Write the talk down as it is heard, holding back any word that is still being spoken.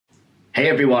Hey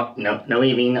everyone, no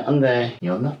evening on there.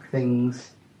 You'll knock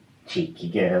things. Cheeky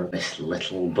girl, this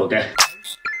little bugger.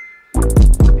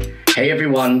 Hey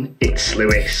everyone, it's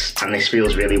Lewis, and this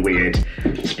feels really weird,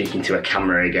 speaking to a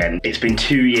camera again. It's been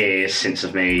 2 years since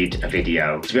I've made a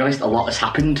video. To be honest, a lot has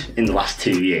happened in the last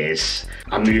 2 years.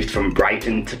 I moved from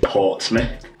Brighton to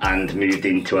Portsmouth and moved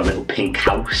into a little pink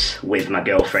house with my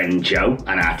girlfriend Jo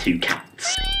and our 2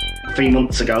 cats. 3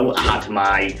 months ago, I had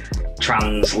my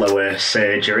trans lower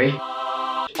surgery.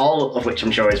 All of which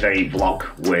I'm sure is very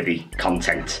vlog-worthy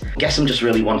content. I guess I'm just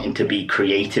really wanting to be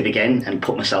creative again and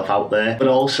put myself out there, but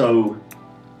also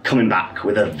coming back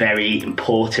with a very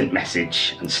important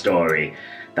message and story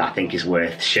that I think is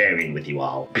worth sharing with you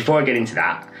all. Before I get into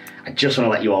that, I just want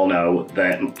to let you all know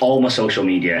that all my social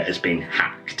media has been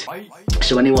hacked.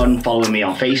 So anyone following me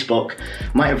on Facebook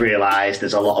might have realised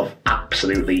there's a lot of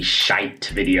absolutely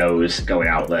shite videos going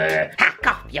out there. Hack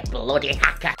off, you bloody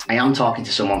hacker! I am talking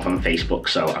to someone from Facebook,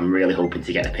 so I'm really hoping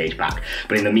to get the page back.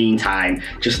 But in the meantime,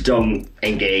 just don't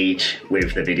engage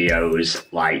with the videos,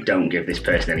 like don't give this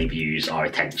person any views or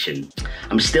attention.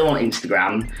 I'm still on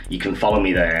Instagram, you can follow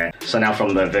me there. So now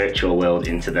from the virtual world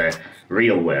into the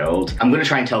real world, I'm gonna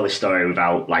try and tell this story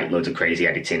without like loads of crazy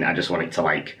editing. I just want it to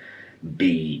like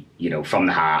be, you know, from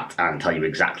the heart and tell you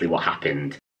exactly what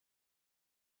happened.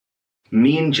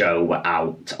 Me and Jo were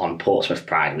out on Portsmouth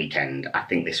Pride weekend. I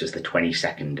think this was the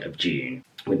 22nd of June.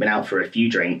 We'd been out for a few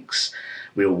drinks.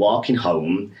 We were walking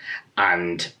home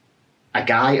and a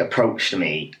guy approached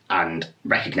me and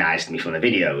recognised me from the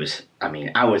videos. I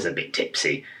mean, I was a bit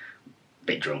tipsy, a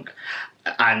bit drunk.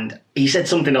 And he said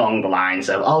something along the lines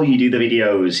of, oh, you do the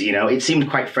videos, you know, it seemed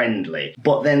quite friendly.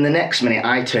 But then the next minute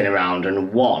I turn around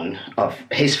and one of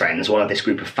his friends, one of this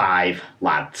group of 5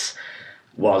 lads,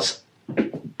 was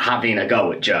having a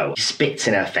go at Jo. He spits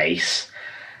in her face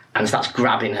and starts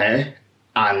grabbing her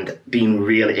and being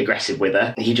really aggressive with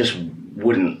her. He just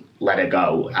wouldn't let her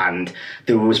go, and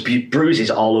there was bruises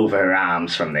all over her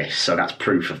arms from this, so that's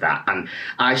proof of that. And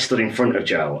I stood in front of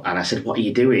Jo and I said, what are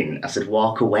you doing? I said,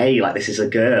 walk away, like this is a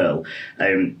girl,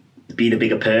 be the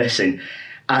bigger person.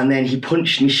 And then he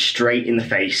punched me straight in the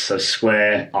face, so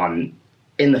square on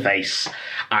in the face,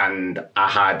 and I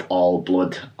had all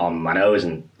blood on my nose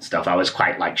and stuff. I was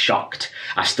quite like shocked.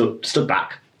 I stood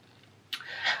back,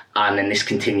 and then this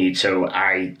continued, so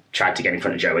I tried to get in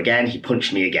front of Jo again. He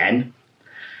punched me again.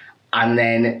 And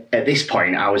then at this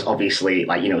point, I was obviously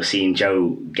like, you know, seeing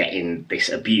Jo getting this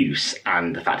abuse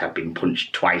and the fact I've been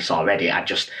punched twice already.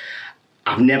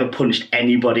 I've never punched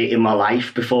anybody in my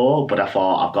life before, but I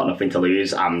thought I've got nothing to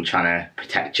lose. I'm trying to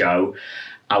protect Jo.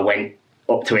 I went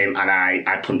up to him and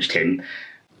I punched him.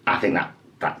 I think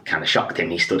that kind of shocked him.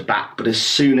 He stood back. But as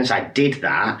soon as I did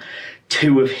that,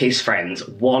 2 of his friends,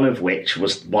 one of which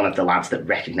was one of the lads that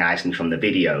recognised me from the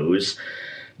videos,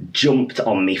 jumped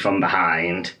on me from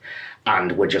behind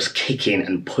and were just kicking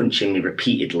and punching me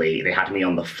repeatedly. They had me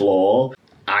on the floor.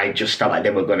 I just felt like they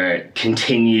were gonna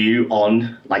continue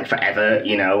on like forever,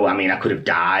 you know. I mean, I could have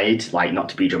died, like not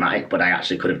to be dramatic, but I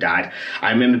actually could have died.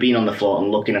 I remember being on the floor and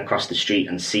looking across the street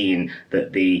and seeing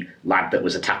that the lad that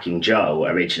was attacking Jo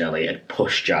originally had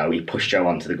pushed Jo. He pushed Jo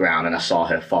onto the ground and I saw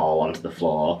her fall onto the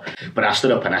floor. But I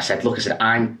stood up and I said, look, I said,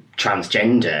 I'm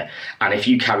transgender, and if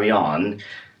you carry on,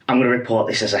 I'm going to report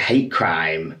this as a hate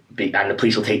crime and the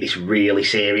police will take this really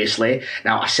seriously.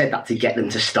 Now, I said that to get them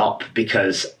to stop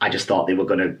because I just thought they were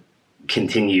going to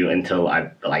continue until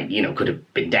I, like, you know, could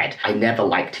have been dead. I never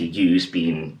like to use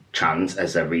being trans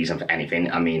as a reason for anything.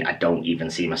 I mean, I don't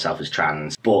even see myself as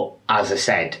trans. But as I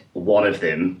said, one of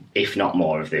them, if not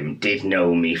more of them, did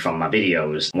know me from my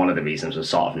videos. One of the reasons was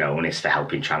sort of known is for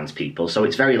helping trans people. So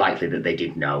it's very likely that they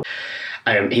did know.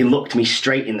 He looked me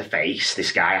straight in the face,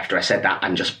 this guy, after I said that,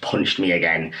 and just punched me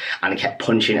again. And he kept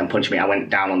punching and punching me. I went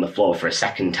down on the floor for a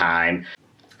second time.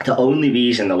 The only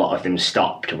reason a lot of them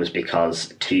stopped was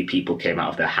because 2 people came out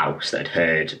of their house that had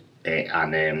heard it,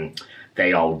 and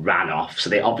they all ran off. So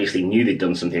they obviously knew they'd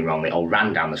done something wrong. They all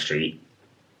ran down the street.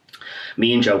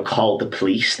 Me and Jo called the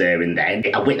police there and then.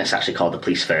 A witness actually called the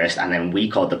police first, and then we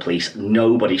called the police.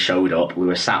 Nobody showed up. We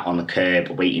were sat on the curb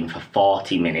waiting for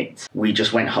 40 minutes. We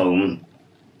just went home,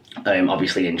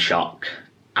 obviously in shock,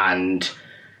 and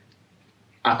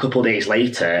a couple of days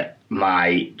later,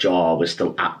 my jaw was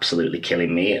still absolutely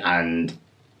killing me, and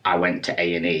I went to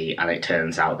A&E, and it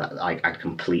turns out that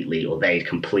they'd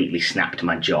completely snapped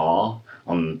my jaw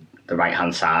on the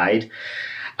right-hand side,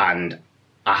 and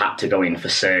I had to go in for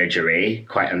surgery,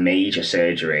 quite a major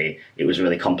surgery. It was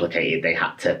really complicated. They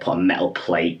had to put a metal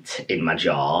plate in my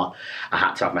jaw. I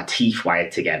had to have my teeth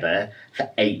wired together. For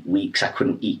 8 weeks, I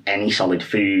couldn't eat any solid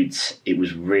foods. It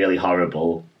was really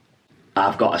horrible.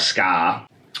 I've got a scar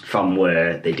from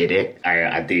where they did it.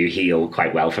 I do heal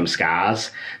quite well from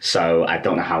scars, so I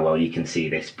don't know how well you can see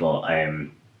this, but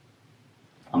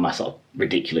on my sort of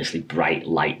ridiculously bright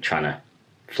light trying to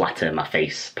flatter my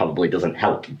face probably doesn't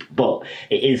help, but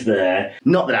it is there.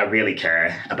 Not that I really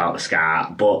care about the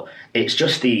scar, but it's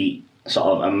just the sort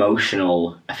of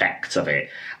emotional effects of it.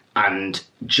 And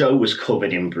Joe was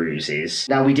covered in bruises.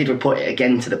 Now, we did report it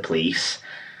again to the police,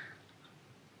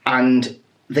 and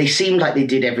they seemed like they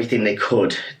did everything they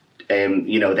could.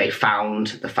 You know, they found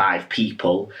the 5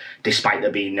 people, despite there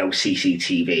being no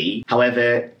CCTV.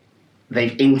 However,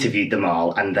 they've interviewed them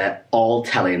all, and they're all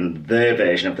telling their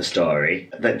version of the story,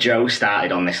 that Joe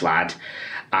started on this lad,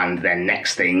 and then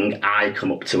next thing, I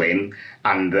come up to him,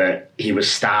 and that he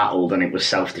was startled and it was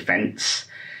self-defence.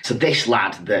 So this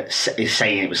lad that is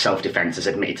saying it was self-defence has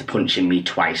admitted to punching me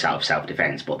twice out of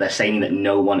self-defence, but they're saying that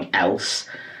no one else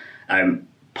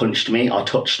punched me or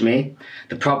touched me.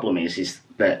 The problem is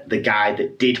that the guy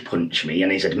that did punch me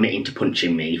and is admitting to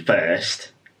punching me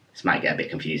first, this might get a bit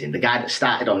confusing, the guy that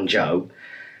started on Joe,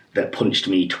 that punched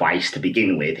me twice to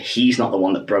begin with, he's not the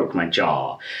one that broke my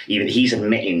jaw. Even he's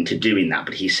admitting to doing that,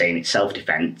 but he's saying it's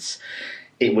self-defence.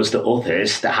 It was the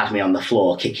others that had me on the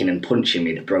floor kicking and punching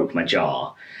me that broke my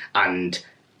jaw. And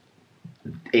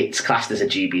it's classed as a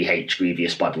GBH,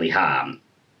 grievous bodily harm.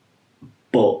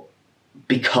 But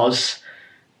because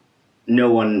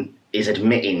no one is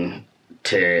admitting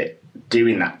to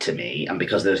doing that to me, and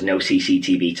because there's no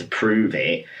CCTV to prove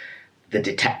it, the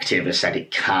detective has said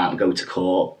it can't go to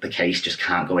court. The case just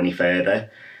can't go any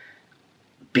further.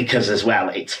 Because as well,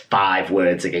 it's 5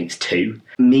 words against 2.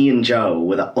 Me and Joe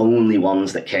were the only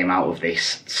ones that came out of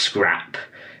this scrap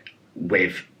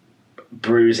with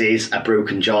bruises, a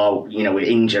broken jaw, you know, with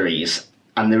injuries,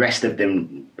 and the rest of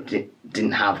them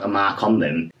didn't have a mark on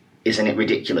them. Isn't it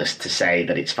ridiculous to say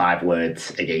that it's 5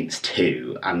 words against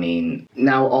 2? I mean,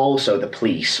 now also the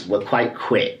police were quite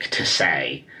quick to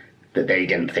say that they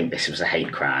didn't think this was a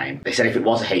hate crime. They said if it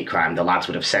was a hate crime, the lads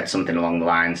would have said something along the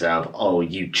lines of, oh,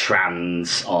 you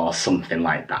trans, or something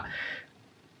like that.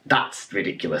 That's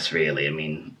ridiculous, really. I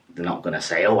mean, they're not going to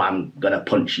say, oh, I'm going to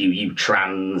punch you, you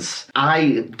trans.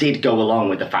 I did go along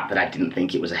with the fact that I didn't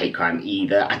think it was a hate crime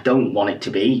either. I don't want it to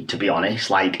be honest.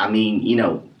 Like, I mean, you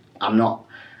know,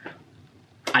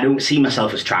 I don't see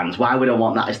myself as trans. Why would I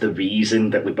want that as the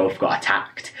reason that we both got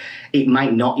attacked? It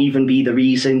might not even be the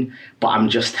reason, but I'm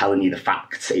just telling you the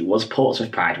facts. It was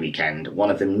Portsmouth Pride weekend. One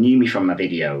of them knew me from my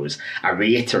videos. I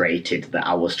reiterated that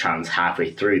I was trans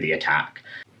halfway through the attack.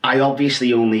 I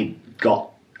obviously only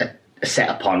got set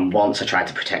upon once I tried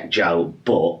to protect Joe,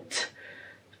 but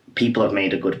people have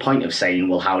made a good point of saying,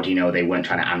 well, how do you know they weren't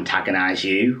trying to antagonise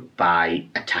you by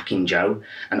attacking Joe?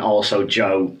 And also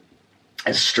Joe,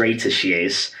 as straight as she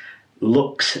is,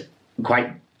 looks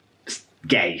quite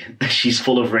gay. She's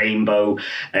full of rainbow,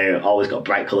 always got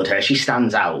bright coloured hair. She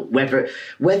stands out. Whether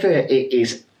it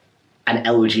is an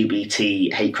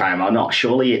LGBT hate crime or not,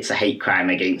 surely it's a hate crime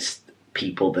against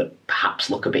people that perhaps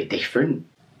look a bit different.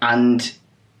 And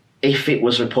if it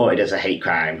was reported as a hate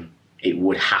crime, it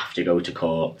would have to go to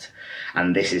court.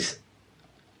 And this is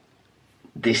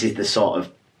the sort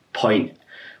of point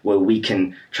where we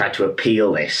can try to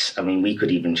appeal this. I mean, we could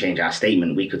even change our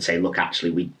statement. We could say, look,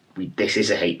 actually, this is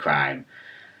a hate crime.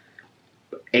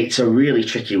 It's a really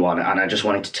tricky one, and I just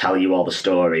wanted to tell you all the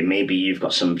story. Maybe you've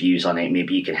got some views on it.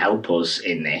 Maybe you can help us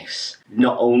in this.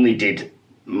 Not only did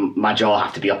my jaw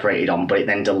have to be operated on, but it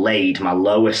then delayed my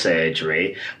lower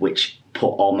surgery, which put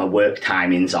all my work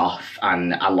timings off,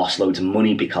 and I lost loads of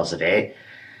money because of it.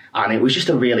 And it was just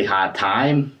a really hard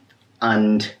time.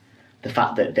 And the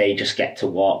fact that they just get to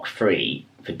walk free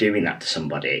for doing that to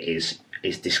somebody is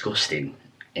disgusting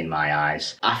in my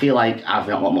eyes. I feel like I've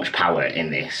not got much power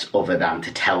in this other than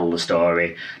to tell the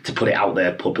story, to put it out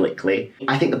there publicly.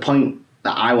 I think the point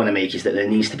that I want to make is that there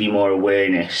needs to be more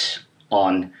awareness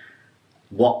on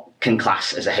what can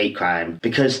class as a hate crime,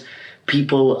 because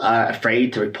people are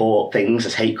afraid to report things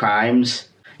as hate crimes.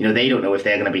 You know, they don't know if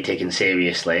they're going to be taken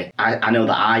seriously. I know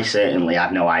that I certainly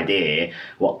had no idea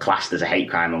what classed as a hate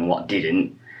crime and what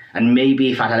didn't. And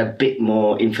maybe if I'd had a bit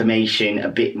more information, a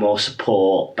bit more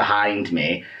support behind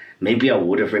me, maybe I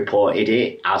would have reported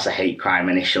it as a hate crime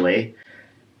initially.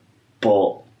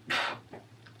 But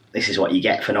this is what you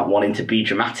get for not wanting to be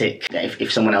dramatic.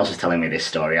 If someone else was telling me this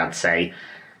story, I'd say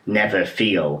never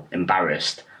feel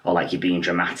embarrassed or like you're being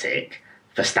dramatic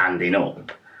for standing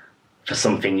up for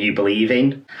something you believe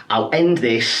in. I'll end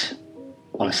this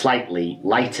on a slightly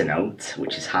lighter note,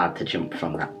 which is hard to jump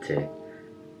from that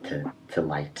to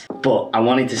light. But I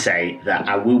wanted to say that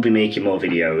I will be making more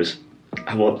videos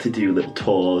I want to do little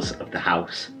tours of the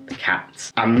house, the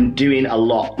cats. I'm doing a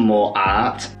lot more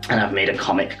art, and I've made a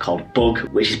comic called Bug,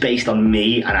 which is based on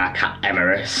me and our cat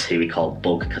Emerus, who we call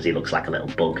Bug because he looks like a little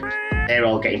bug. They're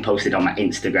all getting posted on my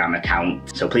Instagram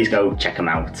account, so please go check them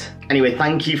out. Anyway,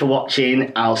 thank you for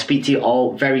watching. I'll speak to you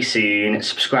all very soon.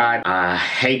 Subscribe. I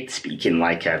hate speaking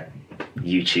like a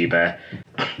YouTuber.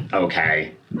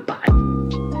 Okay.